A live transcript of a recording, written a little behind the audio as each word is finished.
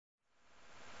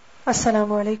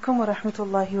السلام عليكم ورحمة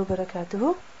الله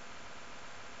وبركاته.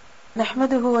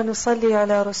 نحمده ونصلي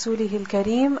على رسوله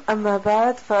الكريم، أما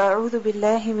بعد، فأعوذ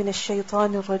بالله من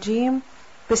الشيطان الرجيم.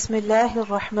 بسم الله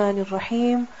الرحمن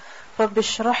الرحيم. رب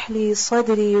اشرح لي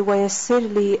صدري ويسر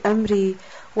لي أمري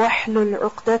واحلل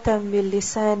عقدة من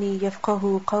لساني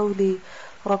يفقه قولي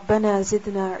ربنا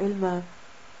زدنا علما.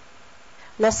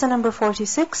 Lesson number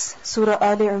 46, Surah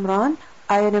Ali Imran,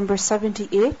 ayah number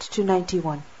 78 to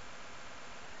 91.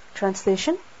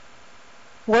 Translation.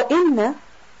 وَإِنَّ,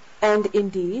 and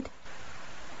indeed,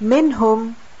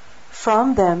 minhum,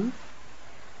 from them,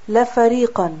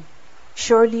 لَفَرِيقًا,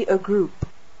 surely a group,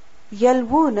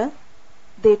 يَلْوُونَ,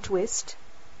 they twist,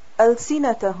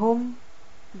 أَلْسِنَتَهُمْ,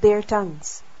 their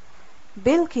tongues,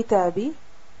 بِالْكِتَابِ,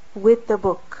 with the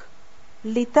book,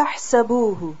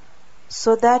 لِتَحْسَبُوهُ,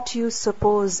 so that you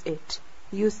suppose it,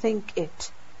 you think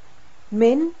it,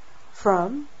 min,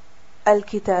 from,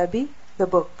 al-kitabi, the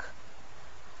book,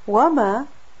 wama,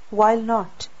 while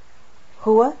not,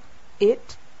 huwa,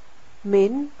 it,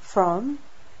 min, from,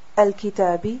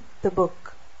 al-kitabi, the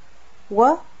book,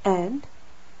 wa, and,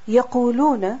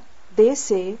 yaquluna, they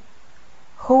say,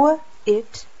 huwa,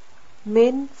 it,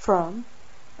 min, from,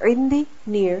 indi,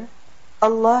 near,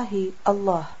 Allahi,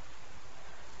 Allah,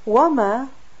 wama,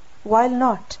 while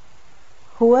not,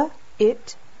 huwa,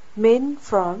 it, min,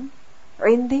 from,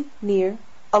 indi, near,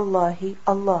 Allahi,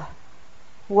 Allah,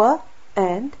 wa,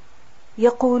 and,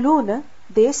 yaquluna,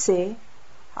 they say,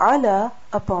 ala,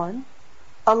 upon,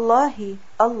 Allahi,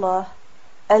 Allah,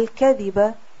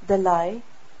 al-kadhiba, the lie,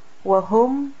 wa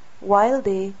hum, while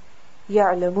they,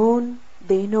 ya'lamoon,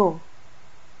 they know.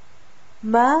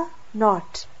 Ma,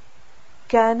 not,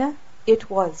 kana, it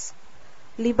was,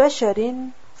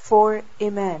 libasharin, for a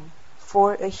man,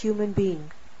 for a human being,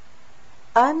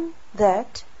 an,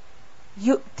 that,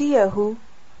 yu'tiyahu,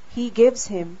 he gives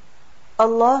him,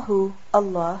 Allahu,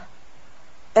 Allah,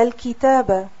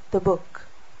 al-kitaba, the book,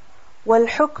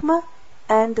 wal-hukma,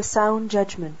 and the sound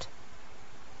judgment,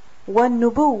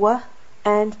 wal-nubuwwa,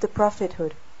 and the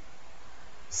prophethood.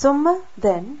 Summa,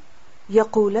 then,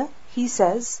 yaqula, he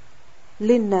says,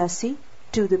 linnasi,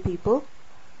 to the people,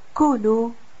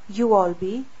 kunu, you all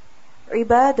be,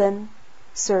 ibadan,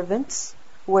 servants,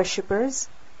 worshippers,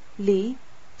 li,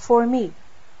 for me,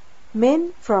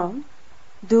 min, from,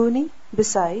 duni,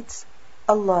 besides,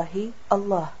 Allahi,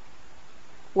 Allah,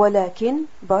 walakin,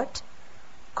 but,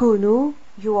 kunu,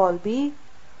 you all be,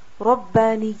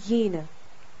 rabbaniyyin,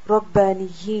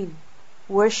 rabbaniyyin,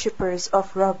 worshippers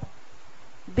of Rabb,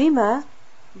 bima,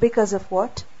 because of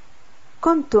what,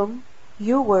 kuntum,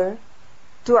 you were,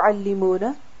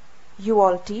 tu'allimuna, you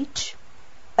all teach,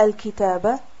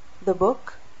 al-kitaba, the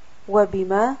book, wa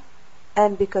bima,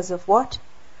 and because of what,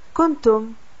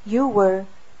 kuntum, you were,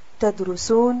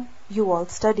 tadrusun, you all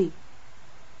study.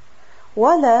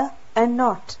 Wala, and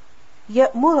not,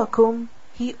 ya'murakum,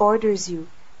 he orders you,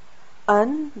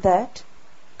 an, that,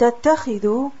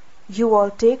 tattakhidu, you all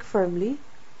take firmly,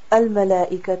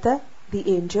 al-malaikata, the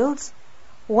angels,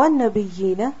 wan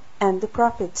nabiyyina, and the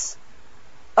prophets,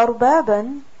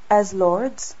 arbaban, as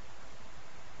lords,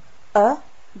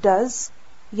 does,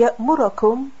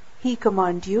 ya'murakum, he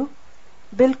command you,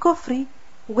 bil kufri,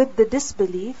 with the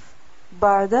disbelief,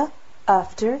 ba'da,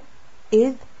 after,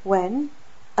 id, when,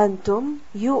 antum,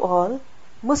 you all,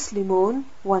 muslimun,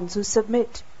 ones who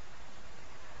submit.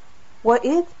 Wa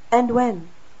id, and when,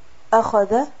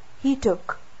 akhada, he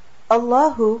took,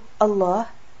 Allahu, Allah,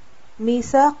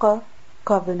 mithaqa,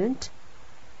 covenant,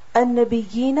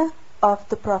 an-nabiyyina, of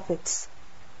the prophets,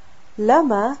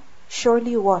 lama,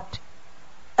 surely what,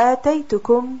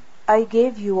 ataytukum, I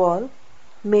gave you all,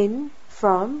 min,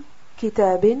 from,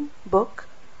 kitabin, book,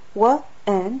 wa,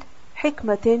 and,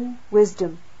 hikmatin,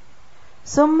 wisdom.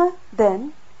 Summa,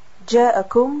 then,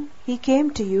 ja'akum, he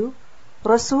came to you,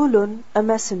 rasulun, a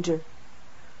messenger,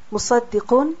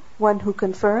 musaddiqun, one who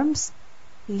confirms,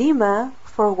 lima,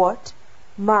 for what,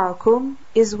 ma'akum,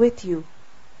 is with you,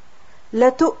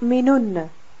 latu'minunna,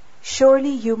 surely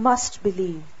you must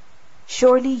believe,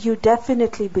 surely you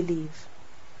definitely believe,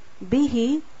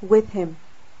 bihi, with him,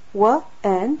 wa,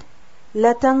 and,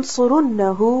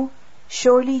 latansurunnahu,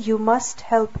 surely you must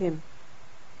help him,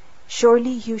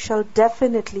 surely you shall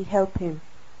definitely help him.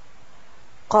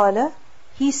 Qala,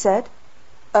 he said,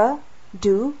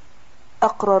 do,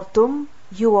 aqrartum,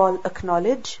 you all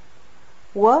acknowledge,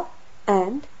 wa,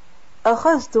 and,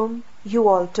 akhaztum, you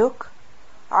all took,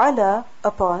 ala,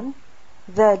 upon,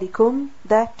 dhalikum,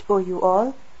 that, O you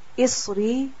all,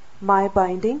 isri, my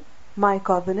binding, my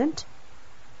covenant.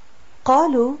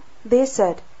 Qalu, they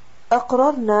said,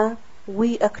 aqrarna,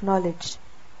 we acknowledged.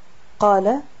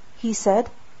 Qala, he said,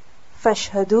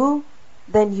 fashhadu,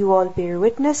 then you all bear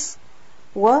witness.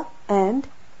 Wa and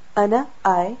ana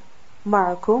I,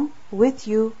 ma'akum with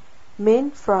you,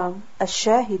 min from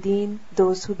ash-shahideen,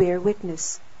 those who bear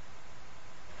witness.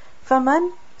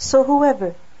 Faman, so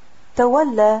whoever,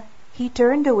 tawalla, he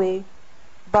turned away,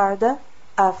 ba'da,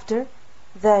 after,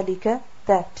 dhalika,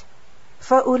 that.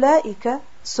 Fa'ulaika,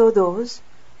 so those,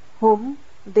 whom,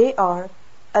 they are,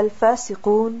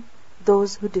 al-fasiqoon,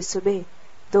 those who disobey,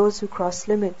 those who cross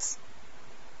limits.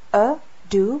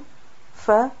 Do,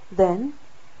 fa, then,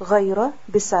 ghayra,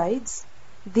 besides,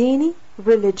 dini,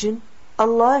 religion,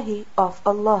 Allahi, of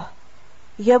Allah.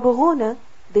 Yabghuna,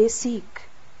 they seek,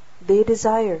 they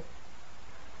desire.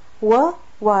 Wa,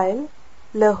 while,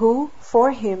 lahu,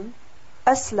 for him,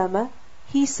 aslama,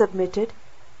 he submitted,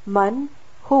 man,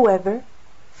 whoever,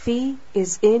 fi,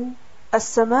 is in,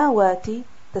 as-samawati,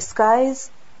 the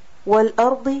skies,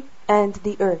 wal-ardi, and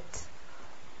the earth.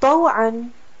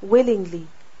 Taw'an, willingly,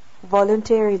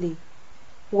 voluntarily.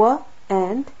 Wa,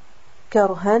 and,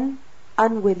 karhan,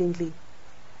 unwillingly.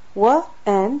 Wa,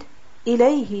 and,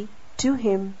 ilayhi, to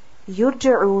him,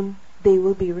 yurja'un, they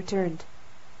will be returned.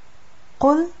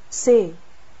 Qul, say,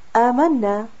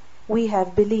 amanna, we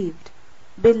have believed,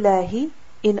 billahi,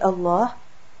 in Allah,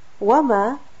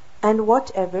 wama, and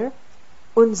whatever,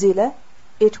 unzila,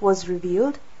 it was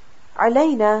revealed,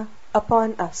 alayna,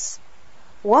 upon us,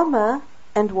 wama,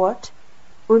 and what,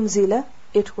 unzila,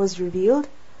 it was revealed,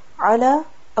 ala,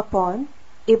 upon,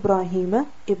 Ibrahima,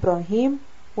 Ibrahim,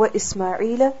 wa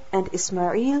Ismaila, and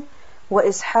Ismail, wa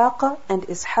Ishaqa, and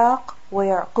Ishaq, wa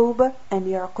Yaquba, and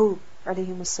Yaqub,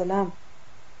 alayhimus salam.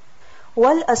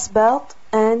 Wal asbat,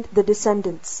 and the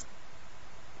descendants.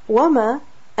 Wama,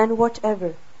 and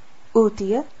whatever,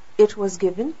 utiya, it was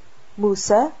given,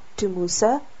 Musa, to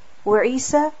Musa, wa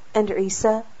Isa, and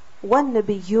Isa, wan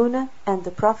nabiyuna, and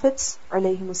the prophets,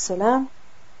 alayhimus salam,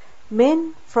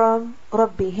 min, from,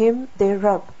 rabbihim, their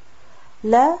Rabb.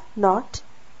 La, not,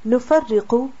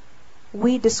 nufarriqu,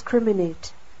 we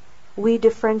discriminate, we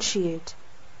differentiate,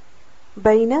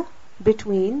 bayna,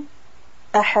 between,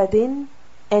 ahadin,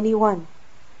 anyone,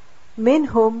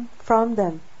 minhum, from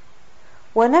them,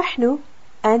 wa nahnu,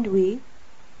 and we,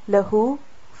 lahu,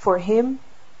 for him,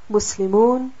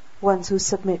 muslimun, ones who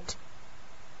submit.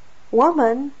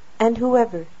 Waman, and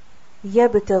whoever,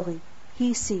 yabtaghi,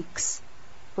 he seeks,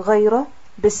 ghayra,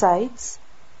 besides,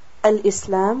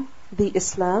 al-Islam, the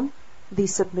Islam, the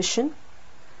submission,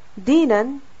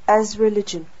 deenan, as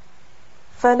religion,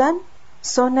 falan,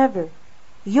 so never,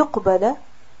 yuqbala,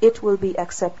 it will be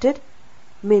accepted,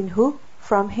 minhu,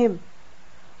 from him,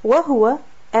 wahuwa,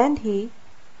 and he,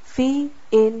 fi,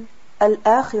 in,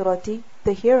 al-akhirati,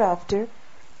 the hereafter,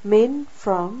 min,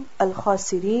 from,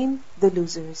 al-khasirin, the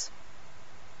losers.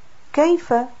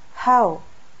 Kayfa, how,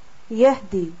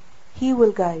 yahdi, he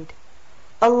will guide,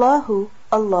 Allahu,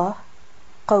 Allah,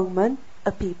 qawman,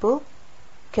 a people,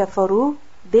 kafaru,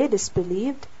 they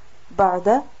disbelieved,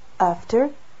 ba'da, after,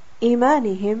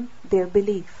 imanihim, their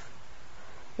belief.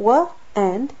 Wa,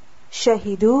 and,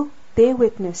 shahidu, they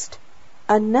witnessed,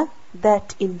 anna,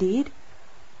 that indeed,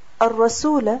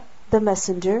 ar-rasula, the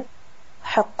messenger,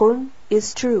 haqqun,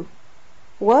 is true.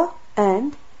 Wa,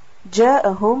 and,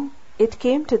 ja'ahum, it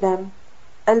came to them,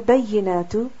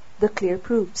 al-bayyinatu, the clear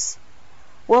proofs.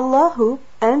 Wallahu,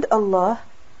 and Allah,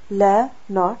 la,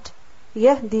 not,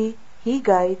 yahdi, he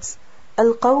guides,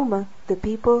 al-qawma, the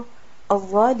people,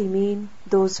 al-zalimeen,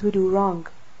 those who do wrong.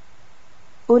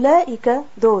 Ulaika,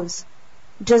 those,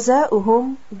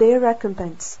 jaza'uhum, their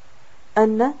recompense,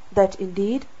 anna, that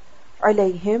indeed,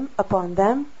 alayhim, upon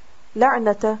them,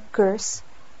 la'nata, curse,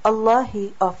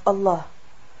 Allahi, of Allah,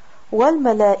 wal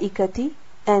malaikati,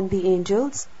 and the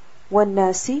angels, wan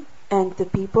nasi, and the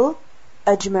people,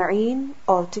 ajma'een,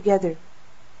 altogether.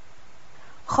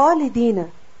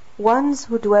 Khalidina, ones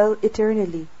who dwell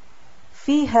eternally,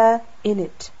 fiha, in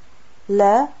it,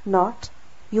 la, not,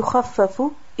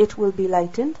 yukhaffafu, it will be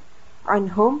lightened,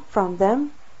 anhum, from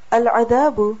them,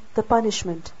 al-adabu, the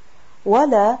punishment,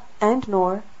 wala, and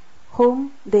nor,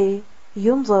 whom, they,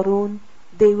 yunzarun,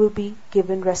 they will be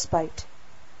given respite.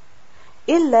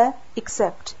 Illa,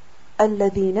 except,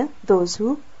 alladhina, those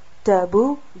who,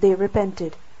 tabu, they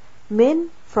repented, min,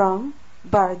 from,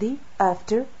 ba'di,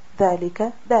 after,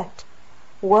 dhalika, that,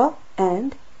 wa,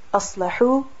 and,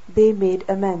 aslahu, they made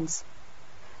amends.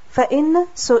 Fa'inna,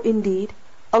 so indeed,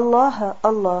 Allah,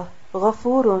 Allah,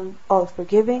 ghafurun, all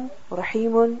forgiving,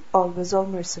 rahimun, always all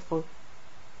merciful.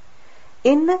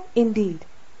 Inna, indeed,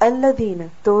 alladhina,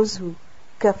 those who,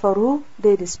 kafaru,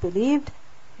 they disbelieved,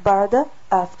 ba'da,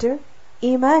 after,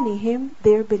 imanihim,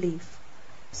 their belief.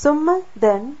 Summa,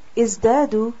 then,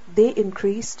 izdadu, they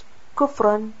increased,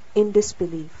 kufran, in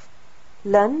disbelief.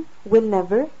 Lan will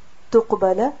never,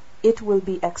 tuqbala it will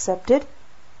be accepted,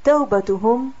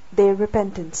 tawbatuhum their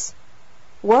repentance.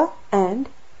 Wa and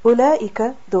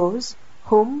ulaika those,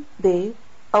 whom they,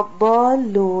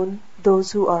 ad-dallun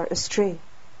those who are astray.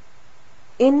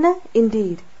 Inna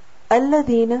indeed,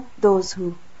 alladhina those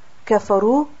who,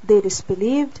 kafaru they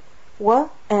disbelieved, wa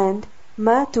and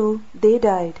matu they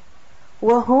died,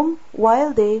 wa hum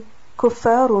while they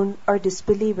kuffarun are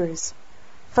disbelievers.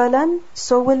 Falan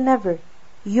so will never,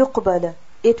 yuqbala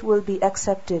it will be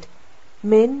accepted,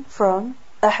 min from,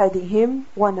 ahadihim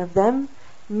one of them,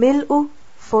 mil'u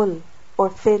full or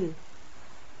fill,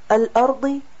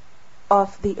 al-ardi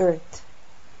of the earth,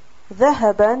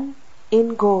 dhahaban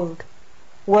in gold,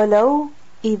 walau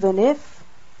even if,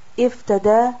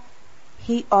 iftada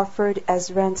he offered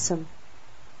as ransom,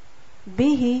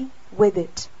 bihi with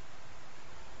it.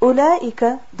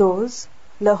 Ulaika those,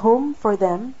 lahum for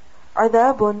them,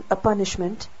 adabun a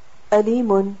punishment,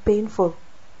 alimun painful,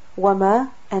 wama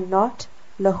and not,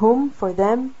 lahum for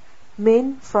them,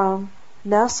 min from,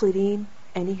 nasirin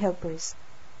any helpers.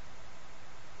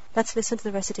 Let's listen to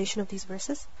the recitation of these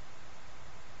verses.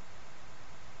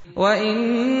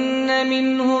 وَإِنَّ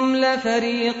مِنْهُمْ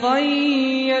لَفَرِيقًا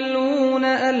يَلْوُونَ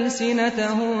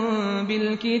أَلْسِنَتَهُمْ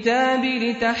بِالْكِتَابِ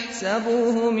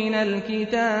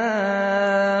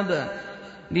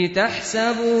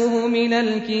لِتَحْسَبُوهُ مِنَ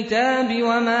الْكِتَابِ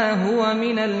وَمَا هُوَ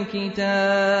مِنَ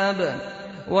الْكِتَابِ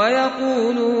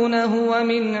وَيَقُولُونَ هُوَ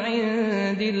مِنْ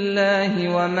عِنْدِ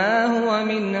اللَّهِ وَمَا هُوَ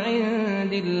مِنْ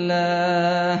عِنْدِ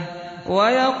اللَّهِ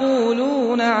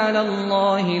وَيَقُولُونَ عَلَى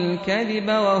اللَّهِ الْكَذِبَ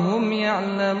وَهُمْ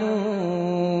يَعْلَمُونَ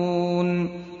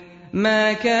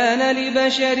مَا كَانَ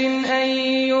لِبَشَرٍ أَن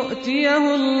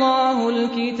يُؤْتِيَهُ اللَّهُ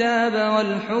الْكِتَابَ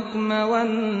وَالْحُكْمَ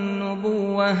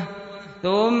وَالنُّبُوَّةَ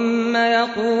ثُمَّ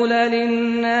يَقُولَ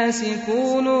لِلنَّاسِ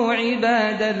كُونُوا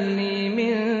عِبَادًا لِّي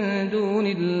مِن دُونِ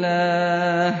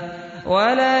اللَّهِ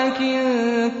وَلَكِن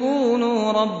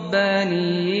كُونُوا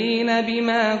رَبَّانِيِّينَ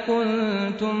بِمَا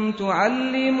كُنتُمْ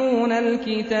تُعَلِّمُونَ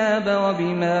الْكِتَابَ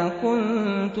وَبِمَا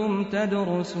كُنتُمْ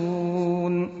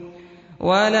تَدْرُسُونَ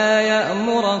وَلَا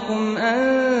يَأْمُرَكُمْ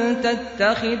أَن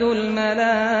تَتَّخِذُوا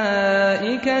الْمَلَائِكَةَ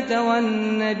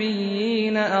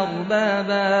وَالنَّبِيِّينَ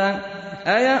أَرْبَابًا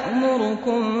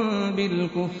أَيَأْمُرُكُم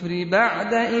بِالْكُفْرِ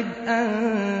بَعْدَ إِذْ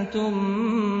أَنتُم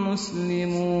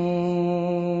مُّسْلِمُونَ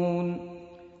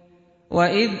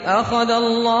وَإِذْ أَخَذَ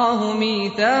اللَّهُ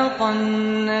مِيثَاقَ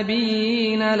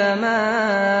النَّبِيِّينَ لَمَا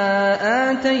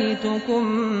آتَيْتُكُم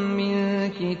مِّن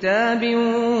كِتَابٍ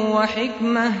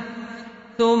وَحِكْمَةٍ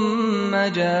ثُمَّ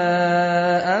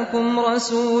جَاءَكُمْ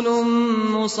رَسُولٌ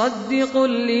مُّصَدِّقٌ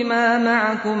لِّمَا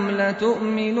مَعَكُمْ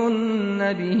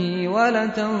لَتُؤْمِنُنَّ بِهِ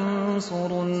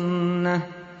وَلَتَنصُرُنَّهُ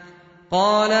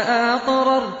قَالَ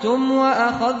أَأَقْرَرْتُمْ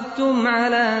وَأَخَذْتُمْ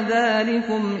عَلَىٰ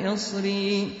ذَٰلِكُمْ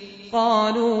إِصْرِي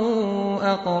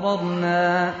قَالُوا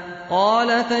أَقْرَرْنَا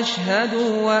قَالَ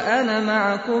فَاشْهَدُوا وَأَنَا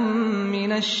مَعَكُم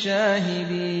مِّنَ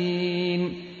الشَّاهِدِينَ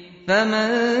فَمَن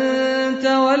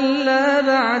تَوَلَّىٰ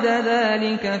بَعْدَ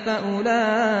ذَٰلِكَ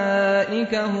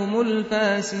فَأُولَٰئِكَ هُمُ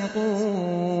الْفَاسِقُونَ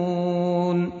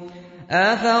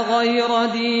أَفَغَيْرَ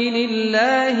دِينِ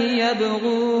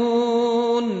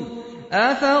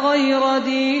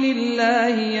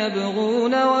اللَّهِ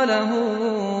يَبْغُونَ وَلَهُ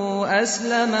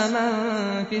أَسْلَمَ مَن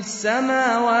فِي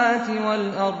السَّمَاوَاتِ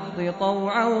وَالْأَرْضِ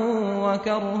طَوْعًا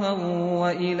وَكَرْهًا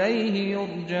وَإِلَيْهِ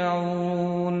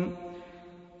يُرْجَعُونَ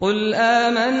قُلْ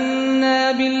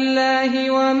آمَنَّا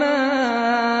بِاللَّهِ وَمَا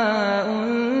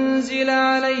أُنزِلَ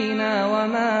عَلَيْنَا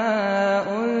وَمَا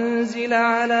أُنزِلَ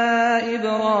عَلَىٰ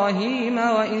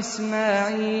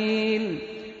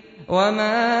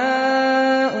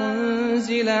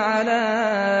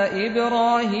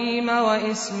إِبْرَاهِيمَ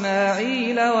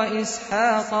وَإِسْمَاعِيلَ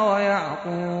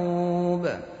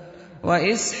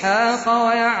وَإِسْحَاقَ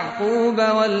وَيَعْقُوبَ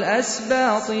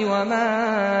وَالْأَسْبَاطِ وَمَا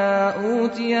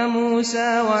أُوتِيَ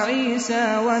مُوسَىٰ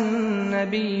وَعِيسَىٰ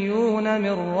وَالنَّبِيُّونَ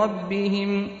مِن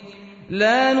رَّبِّهِمْ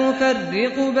لَا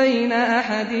نُفَرِّقُ بَيْنَ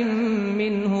أَحَدٍ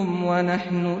مِّنْهُمْ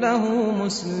وَنَحْنُ لَهُ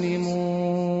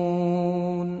مُسْلِمُونَ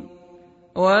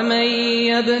وَمَن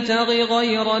يَبْتَغِ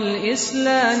غَيْرَ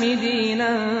الْإِسْلَامِ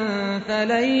دِينًا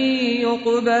فَلَن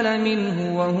يُقْبَلَ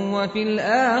مِنْهُ وَهُوَ فِي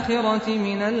الْآخِرَةِ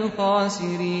مِنَ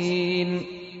الْخَاسِرِينَ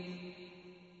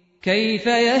كَيْفَ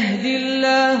يَهْدِي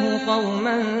اللَّهُ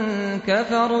قَوْمًا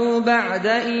كَفَرُوا بَعْدَ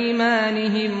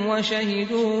إِيمَانِهِمْ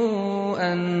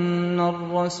وَشَهِدُوا أَنَّ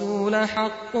الرَّسُولَ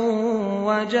حَقٌّ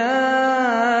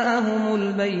وَجَاءَهُمُ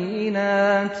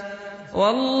الْبَيِّنَاتُ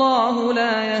وَاللَّهُ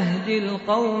لَا يَهْدِي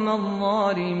الْقَوْمَ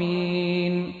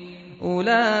الظَّالِمِينَ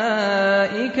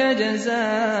أولئك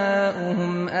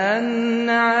جزاؤهم أن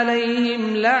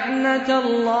عليهم لعنة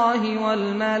الله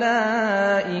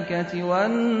والملائكة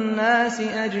والناس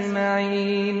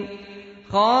أجمعين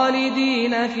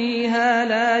خالدين فيها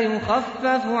لا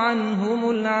يخفف عنهم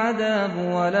العذاب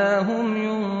ولا هم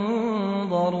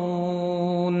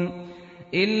ينظرون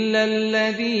إلا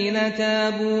الذين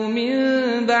تابوا من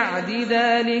بعد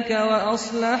ذلك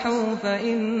وأصلحوا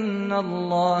فإن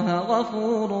الله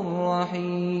غفور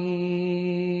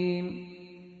رحيم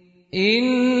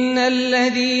إن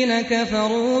الذين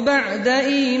كفروا بعد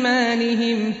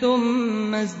إيمانهم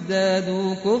ثم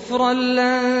ازدادوا كفرا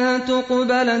لن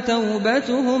تقبل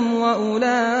توبتهم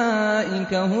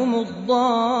وأولئك هم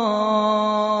الضالون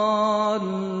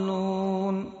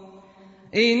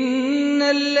إن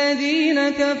الذين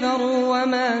كفروا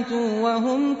وماتوا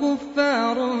وهم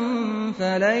كفار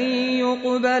فلن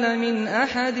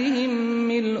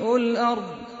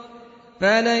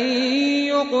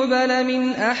يقبل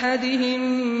من أحدهم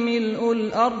ملء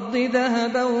الأرض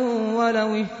ذهبا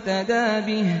ولو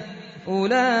افتدى به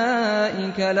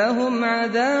أولئك لهم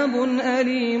عذاب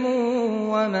أليم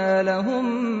وما لهم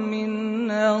من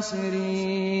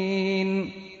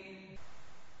ناصرين